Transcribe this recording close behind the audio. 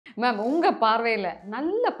Ma'am உங்க பார்வையில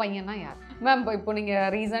நல்ல பையனா யார்? மேம் இப்போ நீங்க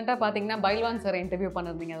ரீசெண்டா பாத்தீங்கன்னா பைல்வான் சார் இன்டர்வியூ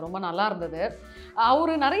பண்ணிருந்தீங்க. ரொம்ப நல்லா இருந்தது.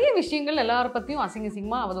 அவரு நிறைய விஷயங்கள் எல்லார பத்தியும்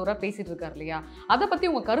அசிங்கமா அவதூறா பேசிட்டு இருக்காரு இல்லையா? அத பத்தி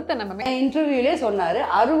உங்க கருத்து என்ன மேம்? இன்டர்வியூலே சொன்னாரு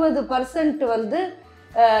 60% வந்து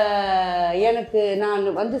எனக்கு நான்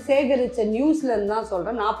வந்து சேகரிச்ச நியூஸ்ல இருந்து தான்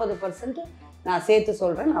சொல்றேன், 40% நான் சேர்த்து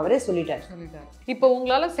சொல்றேன் அவரே சொல்லிட்டாரு. இப்போ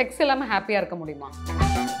உங்களால செக்ஸ் இல்லாம ஹாப்பியா இருக்க முடியுமா?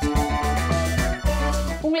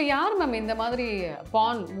 உங்களை யார் மேம் இந்த மாதிரி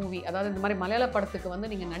பான் மூவி, அதாவது இந்த மாதிரி மலையாள படத்துக்கு வந்து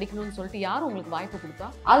நீங்க நடிக்கணும்னு சொல்லிட்டு யார் உங்களுக்கு வாய்ப்பு கொடுத்தா?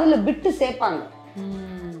 அதுல பிட்டு சேர்ப்பாங்க.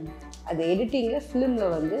 அது எடிட்டிங்ல ஃபிலிம்ல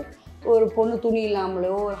வந்து ஒரு பொண்ணு துணி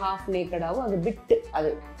இல்லாமலோ ஒரு ஹாஃப் நேக்கடாவோ அது பிட்டு.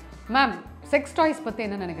 அது மேம் செக்ஸ் டாய்ஸ் பத்தி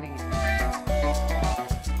என்ன நினைக்கிறீங்க?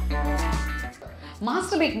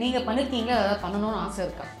 மாஸ்டர்பேட் நீங்க பண்ணிருக்கீங்க, அதாவது பண்ணணும்னு ஆசை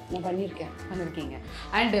இருக்கா? நான் பண்ணியிருக்கீங்க.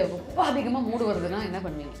 அண்ட் ரொம்ப அதிகமா மூடு வருதுன்னா என்ன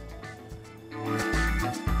பண்ணுவீங்க?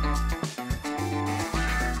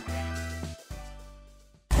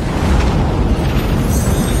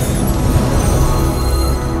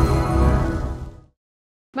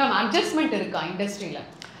 மேம் அட்ஜஸ்ட்மெண்ட் இருக்கா இண்டஸ்ட்ரியில?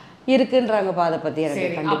 இருக்குன்றாங்கப்பா. அதை பத்தி எனக்கு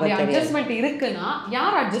கண்டிப்பா தெரியாது. அட்ஜஸ்ட்மெண்ட் இருக்குன்னா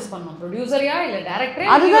யார் அட்ஜஸ்ட் பண்ணணும்? ப்ரொடியூசரா இல்ல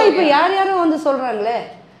டைரக்டரா? அதுதான் இப்போ யார் யாரும் வந்து சொல்றாங்களே.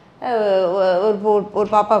 ஒரு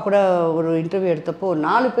பாப்பா கூட ஒரு இன்டர்வியூ எடுத்தப்போ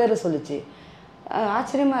 4 பேர் சொல்லிச்சு.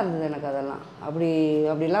 ஆச்சரியமாக இருந்தது எனக்கு. அதெல்லாம்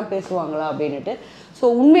அப்படிலாம் பேசுவாங்களா அப்படின்ட்டு. ஸோ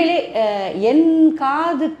உண்மையிலே என்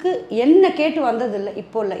காதுக்கு என்ன கேட்டு வந்ததில்லை.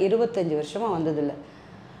 இப்போ இல்லை, 25 வருஷமாக வந்ததில்லை.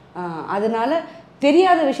 அதனால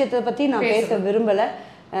தெரியாத விஷயத்தை பற்றி நான் பேச விரும்பலை.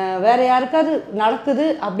 வேறு யாருக்காவது நடக்குது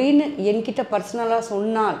அப்படின்னு என்கிட்ட பர்சனலாக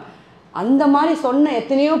சொன்னால், அந்த மாதிரி சொன்ன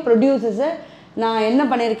எத்தனையோ ப்ரொடியூசர்ஸை நான் என்ன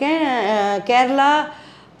பண்ணியிருக்கேன், கேரளா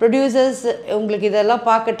ப்ரொடியூசர்ஸ் உங்களுக்கு இதெல்லாம்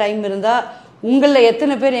பார்க்க டைம் இருந்தால் உங்களில்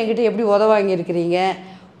எத்தனை பேர் என்கிட்ட எப்படி வாங்கியிருக்கிறீங்க,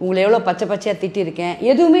 உங்களை எவ்வளோ பச்சையாக திட்டிருக்கேன்.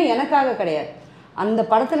 எதுவுமே எனக்காக கிடையாது. அந்த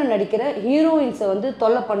படத்தில் நடிக்கிற ஹீரோயின்ஸை வந்து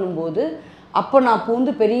தொல்லை பண்ணும்போது அப்போ நான்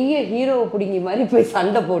பூந்து பெரிய ஹீரோவை பிடிங்கி மாதிரி போய்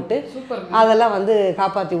சண்டை போட்டு அதெல்லாம் வந்து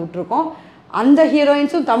காப்பாற்றி விட்ருக்கோம். அந்த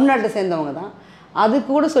ஹீரோயின்ஸும் தமிழ்நாட்டை சேர்ந்தவங்க தான். அது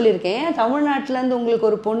கூட சொல்லியிருக்கேன், தமிழ்நாட்டிலேருந்து உங்களுக்கு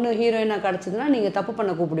ஒரு பொண்ணு ஹீரோயினாக கிடச்சிதுன்னா நீங்கள் தப்பு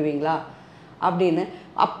பண்ண கூப்பிடுவீங்களா அப்படின்னு.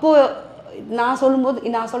 அப்போது நான்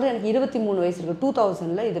சொல்லும்போது நான் சொல்கிறேன், எனக்கு 23 வயசு இருக்குது.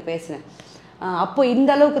 2000 இது பேசினேன். அப்போ இந்த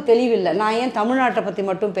அளவுக்கு தெளிவில்லை. நான் ஏன் தமிழ்நாட்டை பற்றி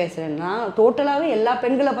மட்டும் பேசுகிறேன்னா, டோட்டலாகவே எல்லா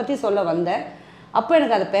பெண்களை பற்றி சொல்ல வந்தேன். அப்போ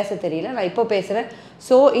எனக்கு அதை பேச தெரியல. நான் இப்போ பேசுகிறேன்.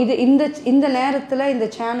 ஸோ இது இந்த நேரத்தில் இந்த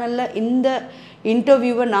சேனலில் இந்த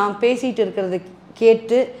இன்டர்வியூவை நான் பேசிகிட்டு இருக்கிறது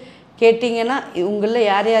கேட்டிங்கன்னா உங்களில்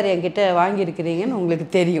யார் யார் என்கிட்ட வாங்கியிருக்கிறீங்கன்னு உங்களுக்கு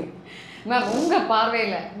தெரியும். மேம் உங்கள்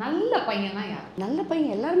பார்வையில் நல்ல பையனா யார்? நல்ல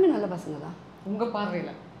பையன் எல்லாருமே நல்ல பசங்க தான். உங்கள்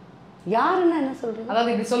பார்வையில் யாருன்னா என்ன சொல்கிறது?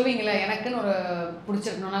 அதாவது இப்படி சொல்வீங்களே, எனக்குன்னு ஒரு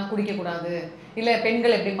பிடிச்சிருக்கணும்னா குடிக்கக்கூடாது, இல்லை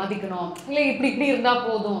பெண்கள் எப்படி மதிக்கணும், இல்லை இப்படி இருந்தால்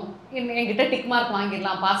போதும், என்கிட்ட டிக் மார்க்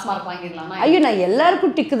வாங்கிடலாம், பாஸ் மார்க் வாங்கிடலாம். ஐயோ, நான்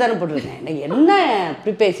எல்லாருக்கும் டிக்கு தானே போட்டிருக்கேன். நான் என்ன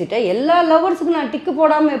இப்படி பேசிட்டேன், எல்லா லவ்வர்ஸுக்கும் நான் டிக்கு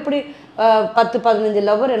போடாமல் எப்படி 10-15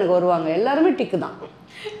 லவ்வர் எனக்கு வருவாங்க? எல்லாருமே டிக்கு தான்.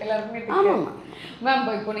 எல்லாருமே. ஆமாம் மேம்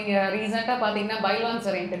இப்போ நீங்கள் ரீசெண்டாக பார்த்தீங்கன்னா பைல்வான்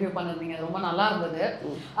சார் இன்டர்வியூ பண்ணிருந்தீங்க. ரொம்ப நல்லா இருந்தது.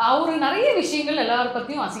 அவரு நிறைய விஷயங்கள் எல்லாரும்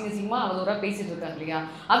பற்றியும் அசிங்கமாக அவதூறா பேசிட்டு இருக்காரு இல்லையா?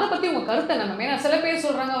 அதை பற்றி உங்கள் கருத்து என்ன மேம்? ஏன்னா சில பேர்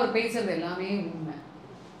சொல்கிறாங்க அவர் பேசுறது எல்லாமே உண்மை,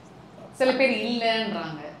 சில பேர்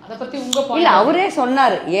இல்லைன்றாங்க. அதை பற்றி உங்கள் இல்லை, அவரே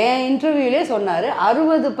சொன்னார், என் இன்டர்வியூலே சொன்னார்,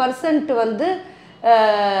 60% வந்து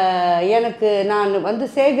எனக்கு நான் வந்து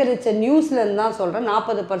சேகரித்த நியூஸ்லேருந்து தான் சொல்கிறேன்,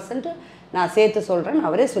 40% நான் சேர்த்து சொல்கிறேன்னு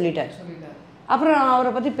அவரே சொல்லிட்டார். அப்புறம் நான்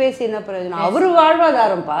அவரை பற்றி பேசி என்ன பிரயோஜனம்? அவர்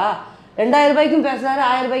வாழ்வாதாரம்ப்பா. 2000 ரூபாய்க்கும் பேசுகிறாரு,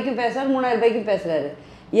 1000 ரூபாய்க்கும் பேசுகிறாரு, 3000 ரூபாய்க்கும் பேசுகிறாரு.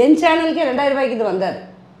 என் சேனலுக்கே 2000 ரூபாய்க்கு இது வந்தார்.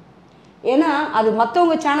 ஏன்னா அது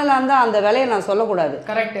மற்றவங்க சேனலாக இருந்தால் அந்த விலையை நான் சொல்லக்கூடாது.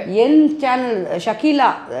 கரெக்ட். என் சேனல்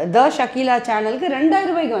ஷக்கீலா, ஷக்கீலா சேனலுக்கு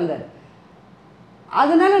 2000 ரூபாய்க்கு வந்தார்.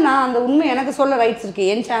 அதனால நான் அந்த உண்மை எனக்கு சொல்ல ரைட்ஸ் இருக்குது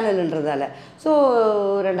என் சேனல்ன்றதால. ஸோ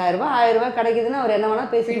 2000 ரூபாய் 1000 ரூபாய் கிடைக்குதுன்னா அவர் என்ன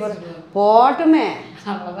வேணால் பேசிட்டு போட்டுமே.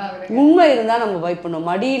 உண்மை இருந்தால் நம்ம பயப்படணும்,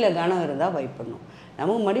 மடியில் கனம் இருந்தால் பயப்படணும்.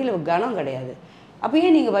 நமக்கு மடியில் கனம் கிடையாது. அப்போ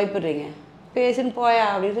ஏன் நீங்கள் பயப்படுறீங்க? பேசுன்னு போயா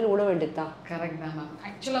அப்படின்னு சொல்லி விட வேண்டியது தான். கரெக்ட் தான் மேம்.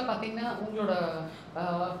 ஆக்சுவலாக பார்த்தீங்கன்னா உங்களோட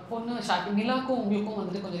பொண்ணு ஷாக்கிலாக்கும் உங்களுக்கும்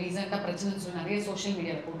வந்துட்டு கொஞ்சம் ரீசெண்டாக பிரச்சனைன்னு சொல்லி நிறைய சோஷியல்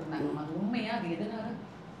மீடியாவில் போட்டிருந்தாங்க. அது உண்மையா? அது எதனால?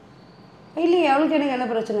 இல்லையே, அவளுக்கு எனக்கு என்ன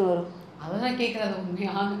பிரச்சனை வரும்? அதான் கேட்குறது.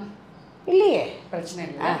 உண்மையான இல்லையே, பிரச்சனை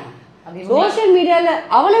இல்லை. சோஷியல் மீடியாவில்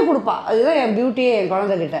அவளே கொடுப்பா. அதுதான் என் பியூட்டியே. என்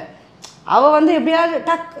குழந்தைகிட்ட அவள் வந்து எப்படியாவது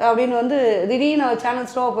டக் அப்படின்னு வந்து திடீர்னு அவள் சேனல்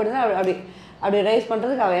ஸ்லோவாக போயிடுதான் அப்படி ரைஸ்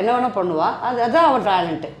பண்ணுறதுக்கு அவள் என்ன வேணால் பண்ணுவாள். அதுதான் அவள்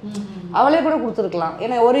டேலண்ட்டு. அவளே கூட கொடுத்துருக்கலாம்.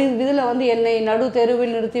 ஏன்னா ஒரு இதில் வந்து என்னை நடு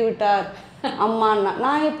தெருவில் நிறுத்தி விட்டார் அம்மான்னா,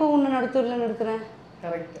 நான் எப்போ உன்னை நடுத்தூரில் நிறுத்துறேன்?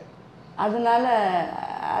 கரெக்ட். அதனால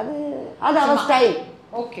அது அவள் ஸ்டைல்.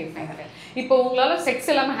 ஓகே. இப்போ உங்களால் செக்ஸ்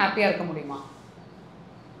இல்லாமல் ஹாப்பியாக இருக்க முடியுமா?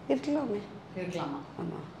 இருக்கலாமா?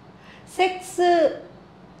 ஆமாம். Sex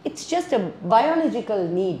it's just a biological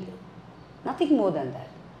NEET, nothing more than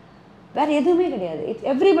that. வேறு எதுவுமே கிடையாது. It's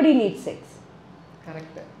everybody needs sex.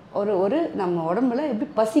 Correct. ஒரு நம்ம உடம்புல எப்படி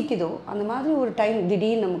பசிக்குதோ அந்த மாதிரி ஒரு டைம்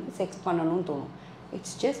திடீர்னு நமக்கு செக்ஸ் பண்ணணும்னு தோணும்.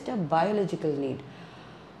 It's just a biological NEET.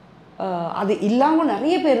 அது இல்லாமல்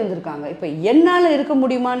நிறைய பேர் இருந்திருக்காங்க. இப்போ என்னால் இருக்க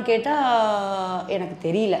முடியுமான்னு கேட்டால் எனக்கு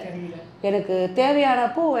தெரியல. எனக்கு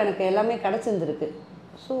தேவையானப்போ எனக்கு எல்லாமே கிடச்சிருந்துருக்கு.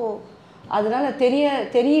 ஸோ அதனால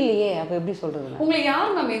தெரியலையே. அப்போ எப்படி சொல்கிறது? உங்களை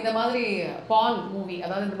யார் நம்ம இந்த மாதிரி பால் மூவி,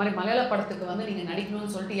 அதாவது இந்த மாதிரி மலையாள படத்துக்கு வந்து நீங்கள்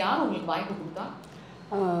நடிக்கணும்னு சொல்லிட்டு யார் உங்களுக்கு வாய்ப்பு கொடுத்தா?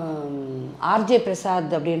 ஆர்ஜே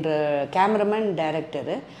பிரசாத் அப்படின்ற கேமராமேன்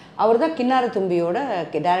டைரக்டரு. அவர் தான் கின்னார தும்பியோட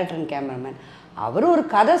டைரக்டர் அண்ட் கேமராமேன். அவரும் ஒரு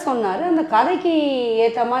கதை சொன்னார். அந்த கதைக்கு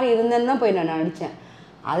ஏற்ற மாதிரி இருந்தேன்னு தான் போய் நான் நடித்தேன்.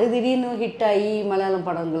 அது திடீர்னு ஹிட் ஆகி மலையாளம்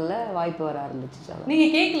படங்களில் வாய்ப்பு வர ஆரம்பிச்சு. சார்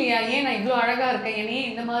நீங்கள் கேட்கலையா, ஏன் நான் இவ்வளோ அழகாக இருக்கேன், என்னையே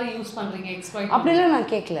இந்த மாதிரி யூஸ் பண்ணுறீங்க எக்ஸ்ப்ளாய்ட்? அப்படிலாம்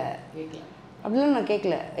நான்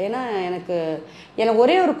கேட்கல. ஏன்னா எனக்கு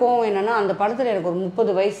ஒரே ஒரு கோவம் என்னென்னா, அந்த படத்தில் எனக்கு ஒரு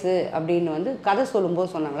 30 வயசு அப்படின்னு வந்து கதை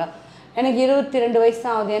சொல்லும்போது சொன்னாங்களா, எனக்கு 22 வயசு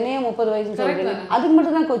தான் ஆகுது, என்னையே 30 வயசுன்னு சொல்கிறேன். அதுக்கு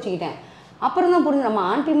மட்டும் தான் கோச்சிக்கிட்டேன். அப்புறம் தான் புரிஞ்சு, நம்ம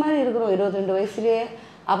ஆண்டி மாதிரி இருக்கிறோம் 22 வயசுலேயே.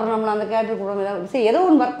 அப்புறம் நம்மளை அந்த கேரக்டர் கூட சரி ஏதோ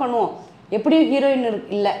ஒன்று ஒர்க் பண்ணுவோம். எப்படியும் ஹீரோயின்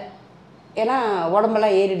இல்லை, ஏன்னா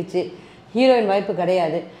உடம்பெல்லாம் ஏறிடுச்சு, ஹீரோயின் வாய்ப்பு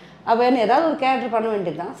கிடையாது. அப்போ என்ன ஏதாவது ஒரு கேரக்டர் பண்ண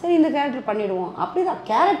வேண்டியது தான். சரி இந்த கேரக்டர் பண்ணிவிடுவோம். அப்படி தான்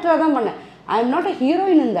கேரக்டராக தான் பண்ணேன். I am not a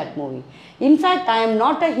heroine in that movie. In fact, I am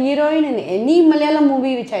not a heroine in any Malayalam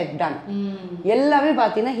movie which I have done. எல்லாமே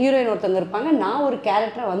பார்த்தீங்கன்னா ஹீரோயின் ஒருத்தங்க இருப்பாங்க, நான் ஒரு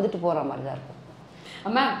கேரக்டராக வந்துட்டு போகிற மாதிரி தான் இருக்கும்.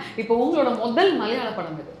 மேம், இப்போ உங்களோட முதல் மலையாள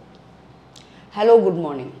படம் இது? Hello good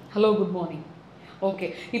morning. Hello good morning. Okay.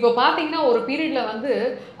 இப்போ பார்த்தீங்கன்னா ஒரு பீரியடில் வந்து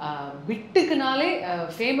விட்டுக்குனாலே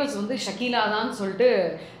ஃபேமஸ் வந்து ஷக்கீலா தான் சொல்லிட்டு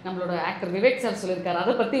நம்மளோட ஆக்டர் விவேக் சார் சொல்லியிருக்காரு.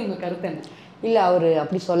 அதை பற்றி உங்கள் கருத்து என்ன? இல்லை, அவர்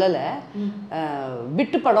அப்படி சொல்லலை.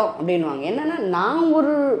 பிட்டு படம் அப்படின்வாங்க. என்னென்னா நான்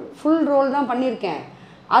ஒரு ஃபுல் ரோல் தான் பண்ணியிருக்கேன்,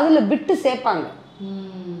 அதில் பிட்டு சேர்ப்பாங்க.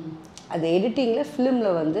 அது எடிட்டிங்கில்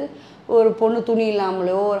ஃபிலிமில் வந்து ஒரு பொண்ணு துணி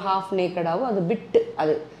இல்லாமலோ ஒரு ஹாஃப் நேக்கடாவோ அது பிட்டு,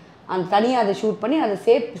 அது அந்த தனியாக அதை ஷூட் பண்ணி அதை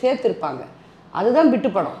சேர்த்துருப்பாங்க. அதுதான் பிட்டு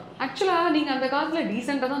படம். ஆக்சுவலாக நீங்கள் அந்த காலத்தில்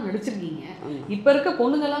டீசெண்டாக தான் நடிச்சிருக்கீங்க. இப்போ இருக்க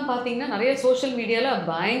பொண்ணுங்கள்லாம் பார்த்தீங்கன்னா நிறைய சோஷியல் மீடியாவில்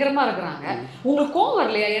பயங்கரமாக இருக்கிறாங்க. உங்களுக்கு கோவம்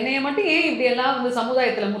வரலையா, என்னைய மட்டும் ஏன் இப்படி எல்லாம் வந்து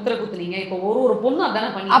சமுதாயத்தில் முத்திரை குத்துனீங்க? இப்போ ஒரு பொண்ணு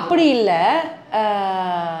அதானே பண்ணி. அப்படி இல்லை,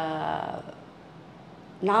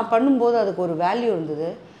 நான் பண்ணும்போது அதுக்கு ஒரு வேல்யூ இருந்தது.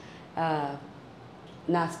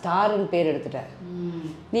 நான் ஸ்டாருன்னு பேர் எடுத்துட்டேன்.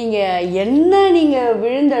 நீங்கள்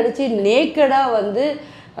விழுந்தடிச்சு நேக்கடாக வந்து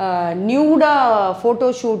நியூடாக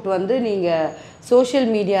ஃபோட்டோஷூட் வந்து நீங்கள் சோஷியல்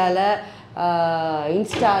மீடியாவில்,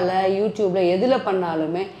 இன்ஸ்டாவில், யூடியூப்பில் எதில்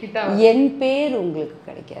பண்ணாலுமே என் பேர் உங்களுக்கு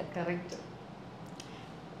கிடைக்காது. கரெக்ட்.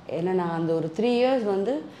 ஏன்னா நான் அந்த ஒரு 3 இயர்ஸ்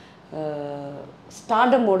வந்து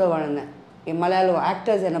ஸ்டார்டமோடு வளர்ந்தேன். என் மலையாளம்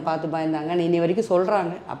ஆக்டர்ஸ் என்னை பார்த்து பயந்தாங்க. இன்னி வரைக்கும்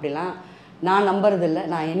சொல்கிறாங்க. அப்படிலாம் நான் நம்புறதில்லை.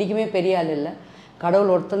 நான் என்றைக்குமே பெரிய ஆள் இல்லை,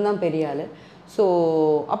 கடவுள் ஒருத்தந்தான் பெரிய ஆள். ஸோ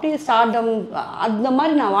அப்படியே ஸ்டார்டம் அந்த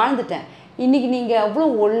மாதிரி நான் வாழ்ந்துட்டேன். இன்றைக்கி நீங்கள் அவ்வளோ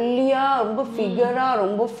ஒல்லியாக, ரொம்ப ஃபிகராக,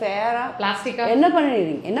 ரொம்ப ஃபேராக, பிளாஸ்டிக்காக என்ன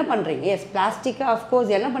பண்ணுறீங்க? எஸ், பிளாஸ்டிக்காக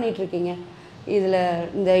அஃப்கோர்ஸ் என்ன பண்ணிகிட்ருக்கீங்க? இதில்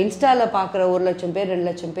இந்த இன்ஸ்டாவில் பார்க்குற 1 லட்சம் பேர் 2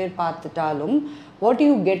 லட்சம் பேர் பார்த்துட்டாலும் what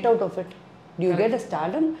you get out of it? To you get a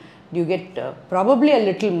stardom? To you get probably a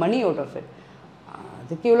little money out of it?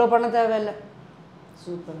 அதுக்கு இவ்வளோ பண்ண தேவையில்லை.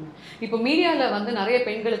 சூப்பருங்க. இப்போ மீடியாவில் வந்து நிறைய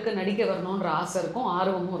பெண்களுக்கு நடிக்க வரணுன்ற ஆசை இருக்கும்,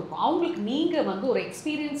 ஆர்வமும் இருக்கும். அவங்களுக்கு நீங்கள் வந்து ஒரு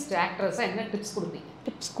எக்ஸ்பீரியன்ஸ்டு ஆக்ட்ரஸாக என்ன டிப்ஸ் கொடுப்பீங்க?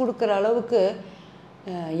 டிப்ஸ் கொடுக்குற அளவுக்கு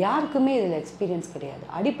யாருக்குமே இதில் எக்ஸ்பீரியன்ஸ் கிடையாது.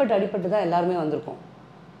 அடிப்பட்டு தான் எல்லாருமே வந்திருக்கோம்.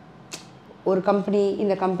 ஒரு கம்பெனி,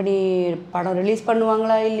 இந்த கம்பெனி படம் ரிலீஸ்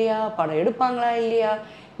பண்ணுவாங்களா இல்லையா, படம் எடுப்பாங்களா இல்லையா,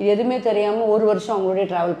 இது எதுவுமே தெரியாமல் 1 வருஷம்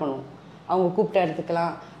அவங்களோடய ட்ராவல் பண்ணுவோம். அவங்க கூப்பிட்ட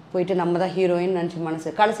இடத்துக்கெல்லாம் போயிட்டு நம்ம தான் ஹீரோயின் நினச்சி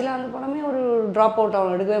மனசு கடைசியில் அந்த படமே ஒரு ட்ராப் அவுட்,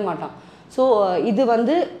 அவன் எடுக்கவே மாட்டான். ஸோ இது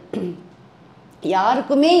வந்து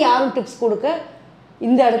யாருக்குமே யாரும் டிப்ஸ் கொடுக்க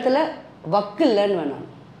இந்த இடத்துல வக்கு இல்லைன்னு வேணாம்.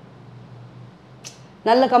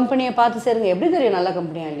 நல்ல கம்பெனியை பார்த்து சேருங்க. எப்படி தெரியும் நல்ல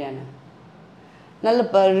கம்பெனியா இல்லையான்னு? நல்ல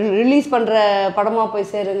ரிலீஸ் பண்ணுற படமாக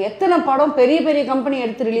போய் சேருங்க. எத்தனை படம் பெரிய பெரிய கம்பெனி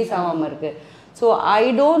எடுத்து ரிலீஸ் ஆகாமல் இருக்குது. ஸோ ஐ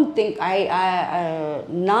டோன்ட் திங்க்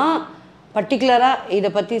நான் பர்டிகுலராக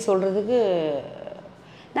இதை பற்றி சொல்கிறதுக்கு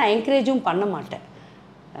நான் என்கரேஜும் பண்ண மாட்டேன்.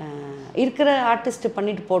 இருக்கிற ஆர்டிஸ்ட்டு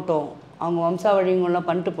பண்ணிட்டு போட்டோம், அவங்க வம்சாவழிங்கெல்லாம்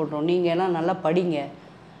பண்ணிட்டு போட்டோம். நீங்கள் எல்லாம் நல்லா படிங்க,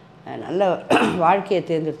 நல்ல வாழ்க்கையை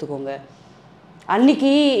தேர்ந்தெடுத்துக்கோங்க.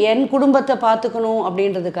 அன்றைக்கி என் குடும்பத்தை பார்த்துக்கணும்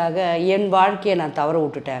அப்படின்றதுக்காக என் வாழ்க்கையை நான் தவற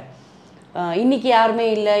விட்டுட்டேன். இன்றைக்கி யாருமே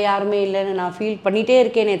இல்லைன்னு நான் ஃபீல் பண்ணிகிட்டே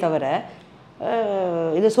இருக்கேனே தவிர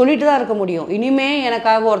இதை சொல்லிட்டு தான் இருக்க முடியும். இனிமேல்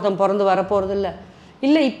எனக்காக ஒருத்தன் பிறந்து வரப்போகிறது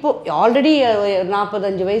இல்லை. இப்போது ஆல்ரெடி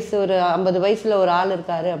 45 வயசு, ஒரு 50 வயசில் ஒரு ஆள்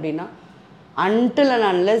இருக்கார் அப்படின்னா, until and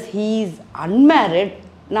unless he is unmarried,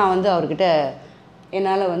 நான் வந்து அவர்கிட்ட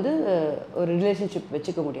என்னால் வந்து ஒரு ரிலேஷன்ஷிப்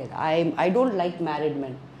வச்சுக்க முடியாது. I don't like married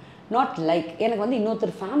men. Not like எனக்கு வந்து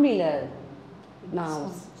இன்னொருத்தர் ஃபேமிலியில் நான்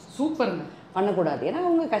சூப்பருங்க. பண்ணக்கூடாது. ஏன்னா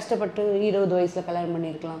அவங்க கஷ்டப்பட்டு 20 வயசில் கல்யாணம்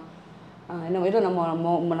பண்ணியிருக்கலாம். என்ன ஏதோ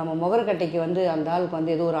நம்ம முகரக்கட்டைக்கு வந்து அந்த ஆளுக்கு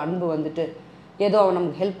வந்து ஏதோ ஒரு அன்பு வந்துட்டு ஏதோ அவன்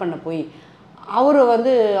நமக்கு ஹெல்ப் பண்ண போய்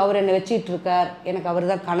அவர் என்னை வச்சிட்டு இருக்கார், எனக்கு அவர்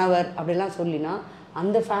தான் கணவர் அப்படிலாம் சொல்லினா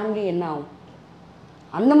அந்த ஃபேமிலி என்ன ஆகும்?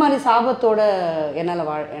 அந்த மாதிரி சாபத்தோட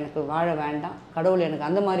எனக்கு வாழ வேண்டாம். கடவுள் எனக்கு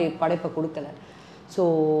அந்த மாதிரி படைப்பை கொடுக்கல. ஸோ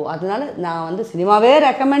அதனால நான் வந்து சினிமாவே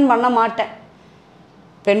ரெக்கமெண்ட் பண்ண மாட்டேன்.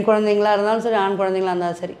 பெண் குழந்தைங்களா இருந்தாலும் சரி, ஆண் குழந்தைங்களா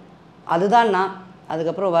இருந்தாலும் சரி. அதுதான் நான்.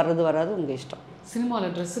 அதுக்கப்புறம் வராது உங்கள் இஷ்டம்.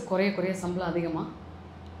 சினிமாவில் ட்ரெஸ்ஸு குறைய சம்பளம் அதிகமா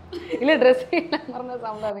இல்லை ட்ரெஸ்ஸே மறந்த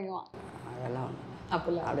சம்பளம் அதிகமா? அதெல்லாம்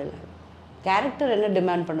ஒன்று அப்படிலாம் கேரக்டர் என்ன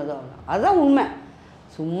டிமாண்ட் பண்ணுதோ அதுதான் உண்மை.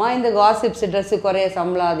 சும்மா இந்த காசிப்ஸ் ட்ரெஸ்ஸு குறைய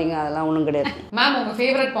சம்பளம் அதிகம் அதெல்லாம் ஒன்றும் கிடையாது. மேம் உங்கள்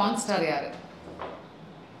ஃபேவரட் பான் ஸ்டார் யார்?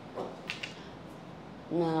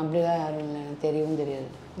 அப்படிதான் யாரும் இல்லை, எனக்கு தெரியவும் தெரியாது.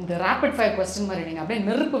 இந்த ரேபிட் ஃபயர் கொஸ்டின் மாதிரி நீங்கள் அப்படியே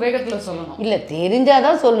நெருப்பு வேகத்தில் சொல்லணும். இல்லை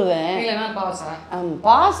தெரிஞ்சாதான் சொல்லுவேன். இல்லைன்னா பாஸா?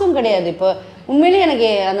 பாஸும் கிடையாது. இப்போ உண்மையிலேயே எனக்கு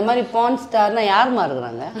அந்த மாதிரி பான் ஸ்டார்னா யாருமா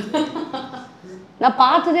இருக்கிறாங்க? நான்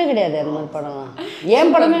பார்த்ததே கிடையாது அந்த மாதிரி படம்லாம்.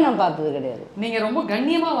 என் படமே நான் பார்த்தது கிடையாது. நீங்கள் ரொம்ப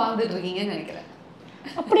கண்ணியமாக வாழ்ந்துட்டு இருக்கீங்கன்னு நினைக்கிறேன்.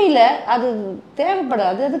 அப்படி இல்லை, அது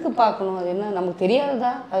தேவைப்படாது. அது எதுக்கு பார்க்கணும்? அது என்ன நமக்கு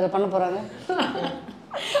தெரியாததா அதில் பண்ண போகிறாங்க?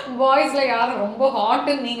 பாய்ஸில் யாரும் ரொம்ப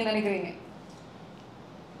ஹாட்டுன்னு நீங்கள் நினைக்கிறீங்க?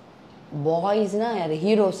 பாய்ஸ்னால் யார்?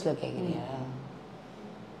 ஹீரோஸில் கேட்குறீங்க?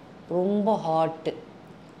 ரொம்ப ஹாட்டு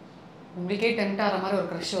உங்களுக்கே டெம்ட் ஆகிற மாதிரி ஒரு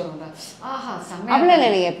க்ரஷ் வரும்ல, ஆஹா செம்ம. அப்படிலாம் இல்லை,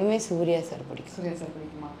 எனக்கு எப்பவுமே சூர்யா சார் பிடிக்கும். சூர்யா சார்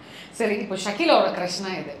பிடிக்குமா? சரி, இப்போ ஷக்கீலாவோட க்ரஷ்னா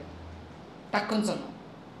எது? டக்குன்னு சொல்லணும்.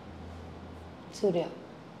 சூர்யா.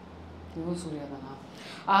 இதுவும் சூர்யா தானா?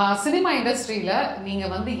 சினிமா இண்டஸ்ட்ரியில்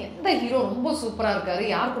நீங்கள் வந்து எந்த ஹீரோ ரொம்ப சூப்பராக இருக்காரு,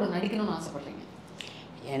 யார் கூட நடிக்கணும்னு ஆசைப்பட்றீங்க?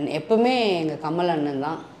 எப்பவுமே எங்கள் கமல் அண்ணன்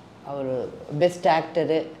தான். அவர் பெஸ்ட்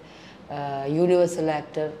ஆக்டரு, யூனிவர்சல்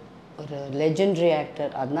ஆக்டர், ஒரு லெஜெண்டரி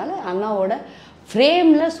ஆக்டர். அதனால அண்ணாவோட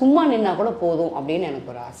ஃப்ரேமில் சும்மா நின்னா கூட போதும் அப்படின்னு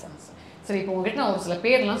எனக்கு ஒரு ஆசை. சரி, இப்போ உங்ககிட்ட நான் ஒரு சில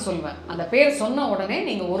பேர்லாம் சொல்லுவேன். அந்த பேர் சொன்ன உடனே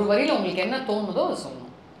நீங்கள் ஒரு வரியில் உங்களுக்கு என்ன தோணுதோ அதை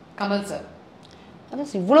சொல்லணும். கமல் சார்.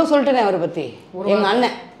 அதான் இவ்வளோ சொல்லிட்டேனே அவரை பற்றி. எங்கள்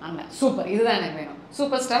அண்ணன். சூப்பர், இதுதான் எனக்கு வேணும்.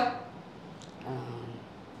 Super star.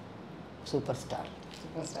 Super star.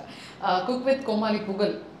 Super star. Cook with கோமாளி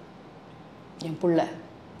புகழ். என் புள்ள.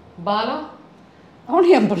 பாலா.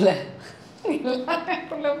 அவனு என் புள்ள.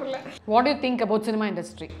 What you think about cinema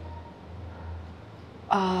industry?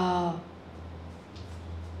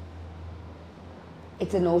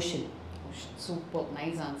 It's an ocean. Super,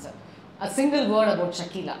 nice answer. A single word about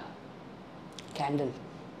Shakila. Candle.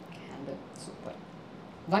 Candle, super.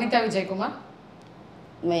 Vanitha Vijay Kumar.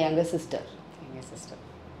 My younger sister. Younger sister.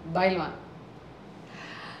 Bailwan.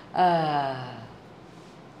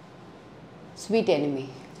 Sweet enemy.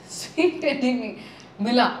 Sweet enemy.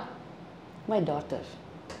 Mila. My daughter.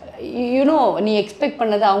 You know, நீ expect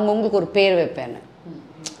பண்ணது அவங்கவுங்களுக்கு ஒரு பேர் வைப்பேன்னு.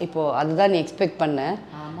 இப்போது அதுதான் நீ expect பண்ண.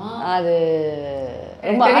 அது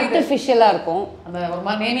ரொம்ப ஆர்டிஃபிஷியலாக இருக்கும். அந்த ஒரு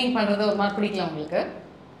மாதிரி நேமிங் பண்ணுறது ஒரு மாதிரி பிடிக்கல உங்களுக்கு?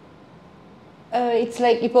 இட்ஸ்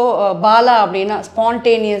லைக் இப்போது பாலா அப்படின்னா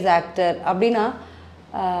ஸ்பான்டேனியஸ் ஆக்டர் அப்படின்னா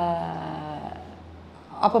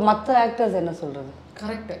அப்போ மற்ற ஆக்டர்ஸ் என்ன சொல்கிறது?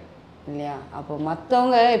 கரெக்டு இல்லையா? அப்போ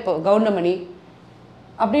மற்றவங்க இப்போ கவுண்டமணி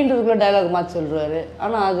அப்படின்றதுக்குள்ள டைலாக் மாற்றி சொல்கிறாரு.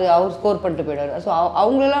 ஆனால் அது அவர் ஸ்கோர் பண்ணிட்டு போயிடுவார். ஸோ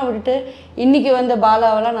அவங்களெல்லாம் விட்டுட்டு இன்றைக்கி வந்த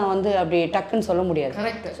பாலாவெல்லாம் நான் வந்து அப்படி டக்குன்னு சொல்ல முடியாது.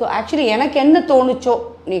 ஸோ ஆக்சுவலி எனக்கு என்ன தோணுச்சோ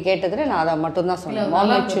நீ கேட்டதில் நான் அதை மட்டும்தான் சொன்னேன். மாம்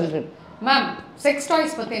my children. Ma'am, sex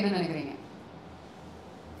toys பற்றி என்ன நினைக்கிறீங்க?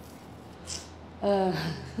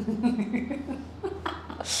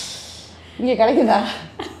 இங்கே கிடைக்குதா?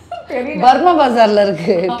 பர்மா பஜாரில்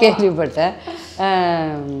இருக்குது, கேள்விப்பட்டேன்.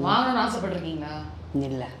 வாங்கணும்னு ஆசைப்பட்டிருக்கீங்களா?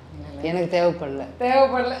 இல்லை, எனக்கு தேவைப்படல.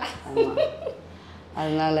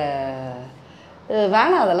 அதனால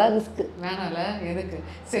வேணாம், அதெல்லாம் ரிஸ்க்கு வேணாம்ல. எதுக்கு?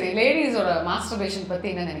 சரி, லேடிஸோட மாஸ்டர்பேஷன் பற்றி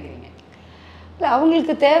என்ன நினைக்கிறீங்க? இல்லை,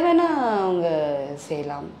 அவங்களுக்கு தேவைன்னா அவங்க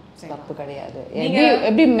செய்யலாம், தப்பு கிடையாது.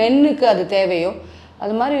 எப்படி மென்னுக்கு அது தேவையோ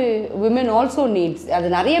அது மாதிரி விமென் ஆல்சோ நீட்ஸ். அது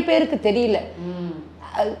நிறைய பேருக்கு தெரியல.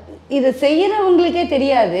 இதை செய்கிறவங்களுக்கே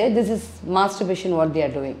தெரியாது this is masturbation what they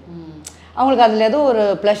are doing. அவங்களுக்கு அதில் ஏதோ ஒரு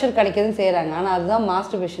ப்ளஷர் கிடைக்குதுன்னு செய்கிறாங்க. ஆனால் அதுதான்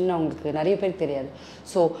மாஸ்டர்பேஷன் அவங்களுக்கு நிறைய பேருக்கு தெரியாது.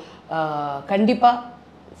 ஸோ கண்டிப்பாக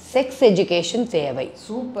செக்ஸ் எஜுகேஷன் தேவை.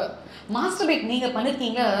 சூப்பர். மாஸ்டர்பேட் நீங்கள்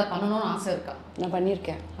பண்ணியிருக்கீங்களா? அதாவது பண்ணணும்னு ஆசை இருக்கா? நான்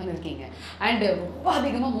பண்ணியிருக்கீங்க. அண்டு ரொம்ப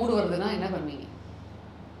அதிகமாக மூடு வருதுன்னா என்ன பண்ணுவீங்க?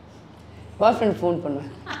 பாய் ஃப்ரெண்ட் ஃபோன்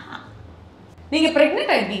பண்ணுவேன். நீங்கள்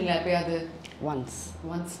ப்ரெக்னென்ட் ஆகிருக்கீங்களா எப்பயாவது? ஒன்ஸ்.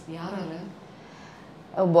 யாரால?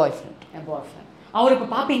 பாய் ஃப்ரெண்ட். அவர் இப்போ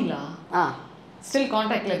பார்ப்பீங்களா? ஸ்டில்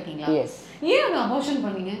கான்டாக்டில் இருக்கீங்களா? எஸ். ஏன் அங்கே அபார்ஷன்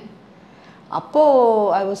பண்ணீங்க? அப்போது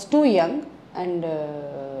I was too young. And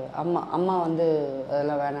அம்மா வந்து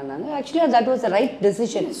அதெல்லாம் வேணான்னாங்க. Actually that was the right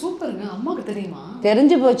decision. சூப்பருங்க. அம்மாவுக்கு தெரியுமா?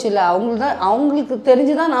 தெரிஞ்சு போச்சு இல்லை, அவங்களுக்கு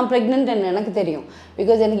தெரிஞ்சு தான் நான் ப்ரெக்னென்ட் எனக்கு தெரியும்.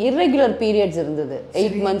 பிகாஸ் எனக்கு இர்ரெகுலர் பீரியட்ஸ் இருந்தது.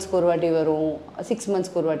 8 மந்த்ஸ்க்கு ஒரு வாட்டி வரும், 6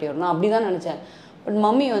 மந்த்ஸ்க்கு ஒரு வாட்டி வரும். நான் அப்படி தான் நினச்சேன். பட்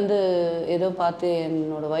மம்மி வந்து ஏதோ பார்த்து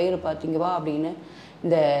என்னோடய வயிறு பார்த்தீங்க வா அப்படின்னு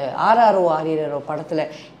இந்த ஆர்ஆர்ஓ ஆரியரோ படத்தில்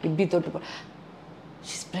இப்படி தொட்டு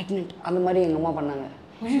ஷீஸ் ப்ரெக்னென்ட் அந்த மாதிரி எங்கள் அம்மா பண்ணாங்க.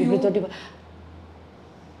 இப்படி தொட்டி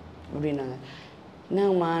அப்படின்னாங்க.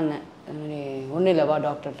 என்னங்கம்மா என்ன ஒன்றும் இல்லை வா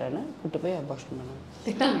டாக்டர்கிட்டன்னு கூப்பிட்டு போய் அபார்ஷன் பண்ணாங்க.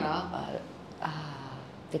 திட்டாங்களா?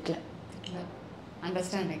 திட்டல.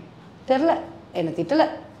 அண்டர்ஸ்டாண்டிங் தெரில, என்னை திட்டலை.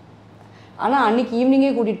 ஆனால் அன்றைக்கி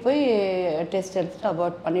ஈவினிங்கே கூட்டிகிட்டு போய் டெஸ்ட் எடுத்துகிட்டு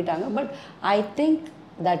அபார்ட் பண்ணிட்டாங்க. But I think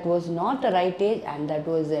that was not a right age and that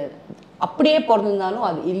was அப்படியே பிறந்திருந்தாலும்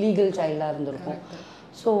அது இல்லீகல் சைல்டாக இருந்திருக்கும்.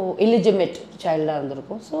 ஸோ இல்லிஜிமேட் சைல்டாக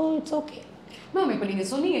இருந்திருக்கும். So it's okay. மேம் இப்போ நீங்கள்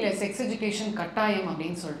சொன்னீங்கல்ல செக்ஸ் எஜுகேஷன் கட்டாயம்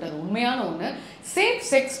அப்படின்னு சொல்லிட்டு, அது உண்மையான ஒன்று. சேஃப்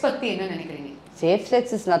செக்ஸ் பற்றி என்ன நினைக்கிறீங்க? Safe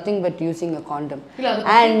sex is nothing but using a Kandam.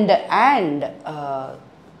 And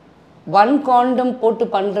one காண்டம் போட்டு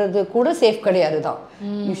பண்ணுறது கூட சேஃப் கிடையாது தான்.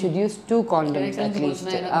 You should use 2 condoms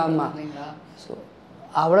at least. ஆமாம். ஸோ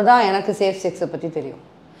அவ்வளோதான் எனக்கு சேஃப் செக்ஸை பற்றி தெரியும்.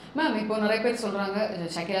 மேம் இப்போ நிறைய பேர் சொல்கிறாங்க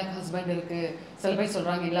ஷகிலாக்கு ஹஸ்பண்ட் இருக்குது, சில பேர்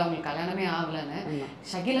சொல்கிறாங்க இல்லை அவங்களுக்கு கல்யாணமே ஆகலைன்னு.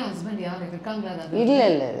 ஷகிலா ஹஸ்பண்ட் யார் இருக்காங்களா? இல்லை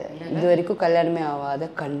இல்லை இது வரைக்கும் கல்யாணமே ஆகாத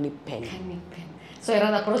கன்னிப்பெண். ஸோ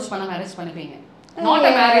யாராவது அப்ரோச் பண்ண marriage பண்ணிப்பீங்க?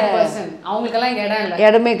 Not a married person, அவங்களுக்கெல்லாம் இடம் இல்லை,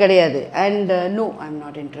 இடமே கிடையாது. And no, I am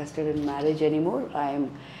not interested in marriage anymore.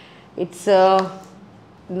 It's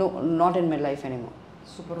no, not in my life anymore.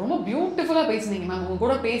 Super. ரொம்ப பியூட்டிஃபுல்லாக பேசுனீங்க மேம். உங்க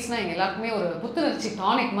கூட பேசினா எங்கள் எல்லாருக்குமே ஒரு புத்துணர்ச்சி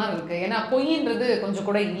டானிக் மாதிரி இருக்குது. ஏன்னா பொய்ன்றது கொஞ்சம்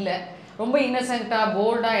கூட இல்லை. ரொம்ப இன்னசென்ட்டாக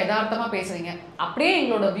போல்டாக யதார்த்தமாக பேசுகிறீங்க. அப்படியே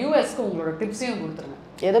எங்களோட வியூவர்ஸ்க்கு உங்களோட டிப்ஸையும் கொடுத்துருங்க.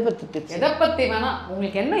 எதை பற்றி டிப்ஸ்? எதை பற்றி வேணால்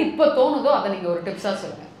உங்களுக்கு என்ன இப்போ தோணுதோ அதை நீங்கள் ஒரு டிப்ஸாக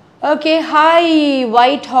சொல்லுங்கள். Okay, hi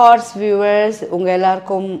white hours viewers, உங்கள்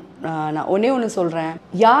எல்லாருக்கும் நான் ஒன்று சொல்கிறேன்.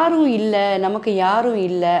 யாரும் இல்லை, நமக்கு யாரும்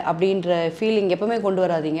இல்லை அப்படின்ற ஃபீலிங் எப்பவுமே கொண்டு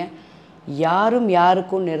வராதீங்க. யாரும்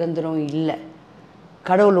யாருக்கும் நிரந்தரம் இல்லை.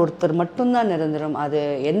 கடவுள் ஒருத்தர் மட்டும்தான் நிரந்தரம். அது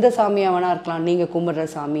எந்த சாமியாக வேணா இருக்கலாம். நீங்கள் கும்பிட்ற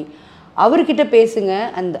சாமி, அவர்கிட்ட பேசுங்க,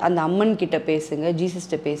 அந்த அம்மன் கிட்ட பேசுங்க,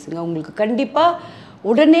 ஜீசஸ்கிட்ட பேசுங்க. உங்களுக்கு கண்டிப்பாக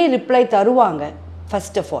உடனே ரிப்ளை தருவாங்க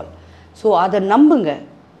ஃபர்ஸ்ட் ஆஃப் ஆல். ஸோ அதை நம்புங்க,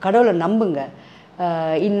 கடவுளை நம்புங்க.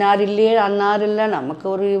 இன்னார் இல்லையே, அன்னார் இல்லை, நமக்கு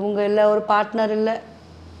ஒரு இவங்க இல்லை, ஒரு பார்ட்னர் இல்லை,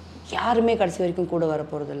 யாருமே கடைசி வரைக்கும் கூட வர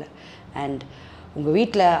போகிறதில்ல. அண்ட் உங்கள்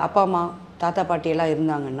வீட்டில் அப்பா அம்மா தாத்தா பாட்டியெல்லாம்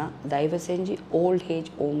இருந்தாங்கன்னா தயவு செஞ்சு ஓல்ட்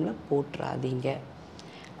ஏஜ் ஹோமில் போட்டுறாதீங்க.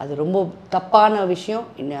 அது ரொம்ப தப்பான விஷயம்.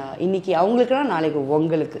 இன்னைக்கு அவங்களுக்குனா நாளைக்கு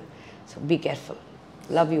உங்களுக்கு. So be careful.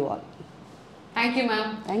 Love you all. Thank you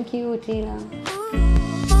ma'am. Thank you Tina.